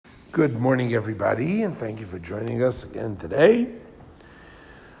Good morning, everybody, and thank you for joining us again today.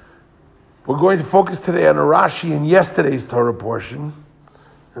 We're going to focus today on a Rashi in yesterday's Torah portion,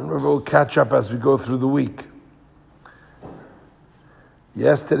 and we'll catch up as we go through the week.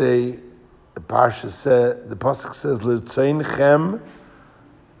 Yesterday, the Parsha said, the Pasuk says, "L'tzoinchem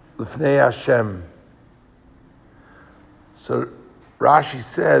l'fnei Hashem." So Rashi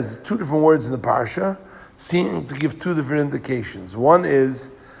says two different words in the Parsha, seeming to give two different indications. One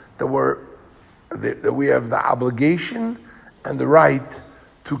is that we have the obligation and the right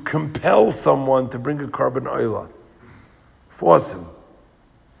to compel someone to bring a carbon oila. Force him.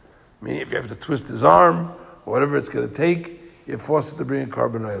 I mean, if you have to twist his arm, or whatever it's going to take, you force him to bring a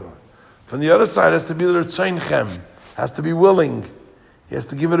carbon oila. From the other side, it has to be l'tzoinchem, has to be willing. He has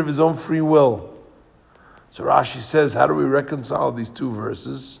to give it of his own free will. So Rashi says, how do we reconcile these two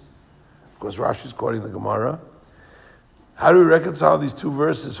verses? Of course, Rashi is quoting the Gemara. How do we reconcile these two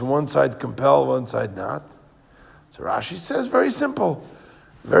verses? From one side compel, one side not. So Rashi says, very simple.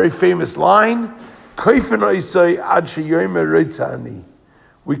 Very famous line.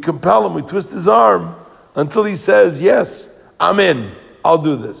 We compel him, we twist his arm until he says, yes, I'm in, I'll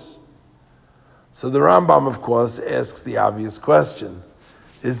do this. So the Rambam, of course, asks the obvious question.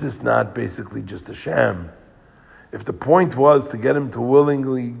 Is this not basically just a sham? If the point was to get him to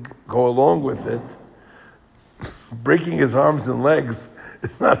willingly go along with it, breaking his arms and legs,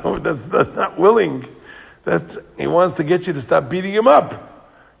 that's not willing. He wants to get you to stop beating him up.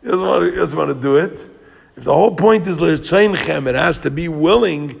 He doesn't want to do it. If the whole point is l'tzoinchem, it has to be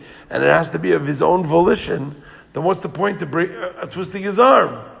willing and it has to be of his own volition, then what's the point to twisting his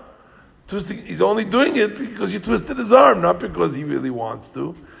arm? He's only doing it because you twisted his arm, not because he really wants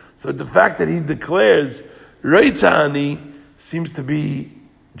to. So the fact that he declares reitzani seems to be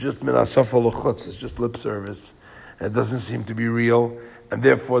just minasafa l'chutz, it's just lip service. It doesn't seem to be real, and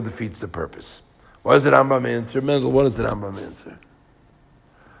therefore defeats the purpose. What does the Rambam answer? Mendel, what does the Rambam answer?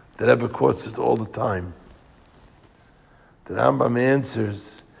 The Rebbe quotes it all the time. The Rambam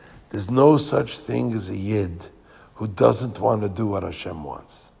answers, there's no such thing as a Yid who doesn't want to do what Hashem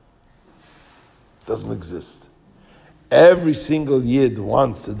wants. It doesn't exist. Every single Yid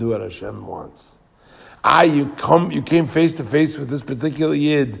wants to do what Hashem wants. You came face to face with this particular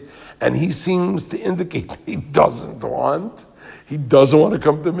Yid, and he seems to indicate that he doesn't want to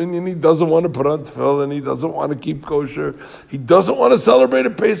come to Minyan, he doesn't want to put on tefillin, he doesn't want to keep kosher, he doesn't want to celebrate a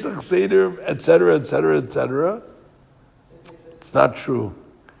Pesach Seder, etc., etc., etc. It's not true.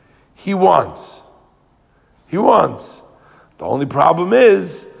 He wants. The only problem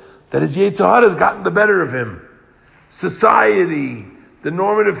is that his Yetzer Hara has gotten the better of him. Society, the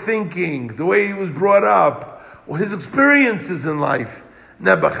normative thinking, the way he was brought up, his experiences in life.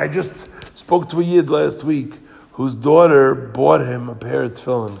 Nebuch, I just spoke to a Yid last week whose daughter bought him a pair of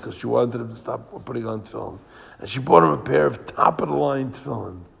tefillin because she wanted him to stop putting on tefillin. And she bought him a pair of top-of-the-line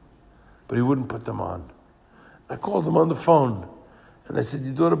tefillin, but he wouldn't put them on. I called him on the phone, and I said,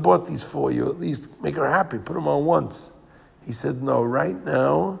 your daughter bought these for you, at least make her happy, put them on once. He said, no, right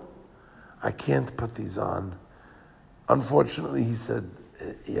now, I can't put these on. Unfortunately, he said,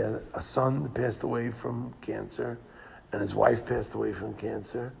 he had a son that passed away from cancer, and his wife passed away from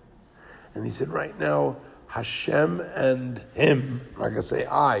cancer. And he said, right now, Hashem and him, I'm not going to say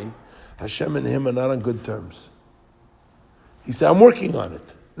Hashem and him are not on good terms. He said, I'm working on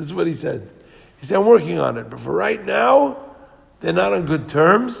it. This is what he said. He said, I'm working on it, but for right now, they're not on good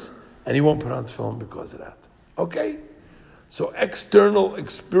terms, and he won't put on tefillin because of that. Okay? So external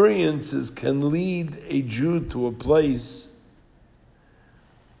experiences can lead a Jew to a place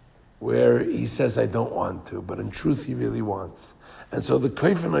where he says, I don't want to, but in truth he really wants. And so the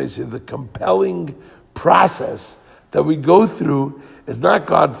compelling process that we go through is not,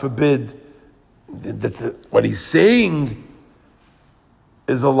 God forbid, that what he's saying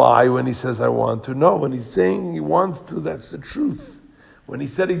is a lie when he says, I want to. No, when he's saying he wants to, that's the truth. When he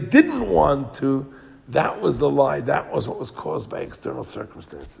said he didn't want to, that was the lie. That was what was caused by external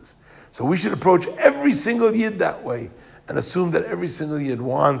circumstances. So we should approach every single Yid that way and assume that every single Yid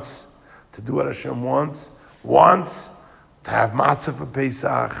wants to do what Hashem wants to have matzah for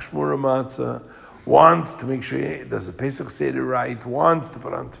Pesach, shmura matzah, wants to make sure he does a Pesach Seder right, wants to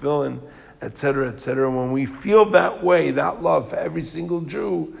put on tefillin, etc., etc. When we feel that way, that love for every single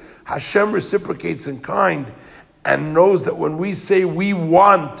Jew, Hashem reciprocates in kind and knows that when we say we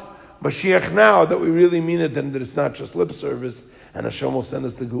want Mashiach now, that we really mean it, and that it's not just lip service, and Hashem will send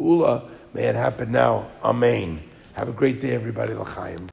us the Geula. May it happen now. Amen. Have a great day, everybody. L'chaim.